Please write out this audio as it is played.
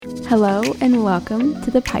Hello and welcome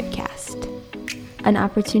to the Pipecast, an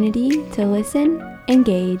opportunity to listen,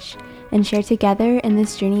 engage, and share together in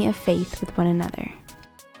this journey of faith with one another.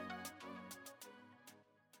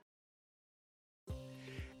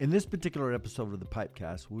 In this particular episode of the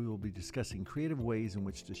Pipecast, we will be discussing creative ways in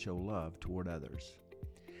which to show love toward others.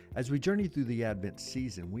 As we journey through the Advent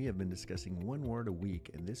season, we have been discussing one word a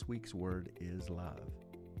week, and this week's word is love.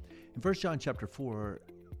 In 1 John chapter 4,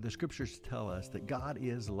 the scriptures tell us that God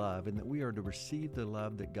is love and that we are to receive the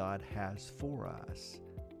love that God has for us.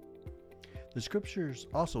 The scriptures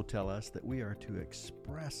also tell us that we are to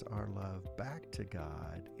express our love back to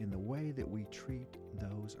God in the way that we treat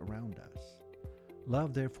those around us.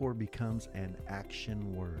 Love, therefore, becomes an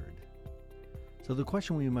action word. So the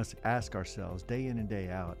question we must ask ourselves day in and day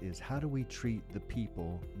out is, how do we treat the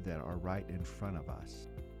people that are right in front of us?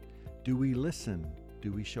 Do we listen?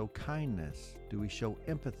 Do we show kindness? Do we show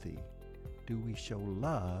empathy? Do we show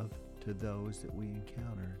love to those that we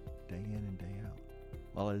encounter day in and day out?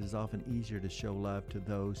 While it is often easier to show love to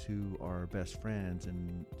those who are best friends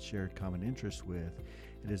and share common interests with,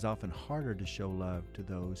 it is often harder to show love to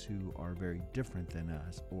those who are very different than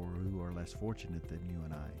us or who are less fortunate than you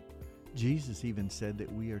and I. Jesus even said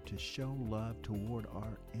that we are to show love toward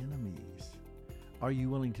our enemies. Are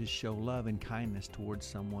you willing to show love and kindness towards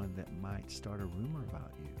someone that might start a rumor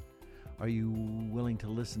about you? Are you willing to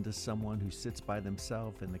listen to someone who sits by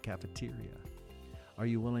themselves in the cafeteria? Are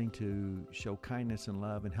you willing to show kindness and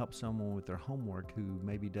love and help someone with their homework who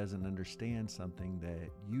maybe doesn't understand something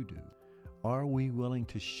that you do? Are we willing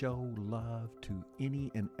to show love to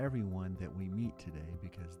any and everyone that we meet today?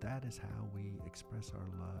 Because that is how we express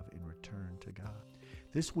our love in return to God.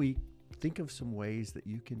 This week, think of some ways that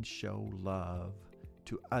you can show love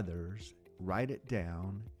to others, write it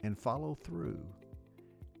down, and follow through.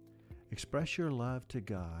 Express your love to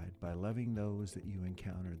God by loving those that you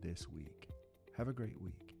encounter this week. Have a great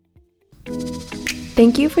week.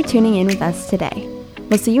 Thank you for tuning in with us today.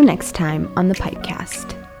 We'll see you next time on the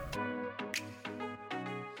Pipecast.